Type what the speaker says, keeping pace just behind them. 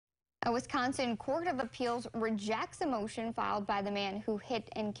A Wisconsin Court of Appeals rejects a motion filed by the man who hit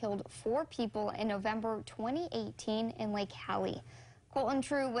and killed 4 people in November 2018 in Lake Hallie. Colten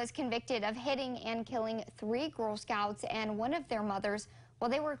Treu was convicted of hitting and killing 3 Girl Scouts and one of their mothers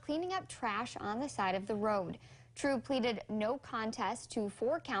while they were cleaning up trash on the side of the road. Treu pleaded no contest to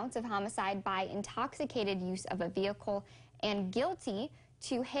 4 counts of homicide by intoxicated use of a vehicle and guilty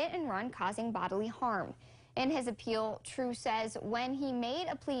to hit and run causing bodily harm. In his appeal, Treu says when he made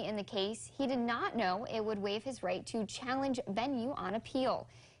a plea in the case, he did not know it would waive his right to challenge venue on appeal.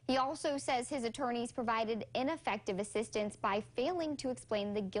 He also says his attorneys provided ineffective assistance by failing to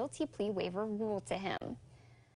explain the guilty plea waiver rule to him.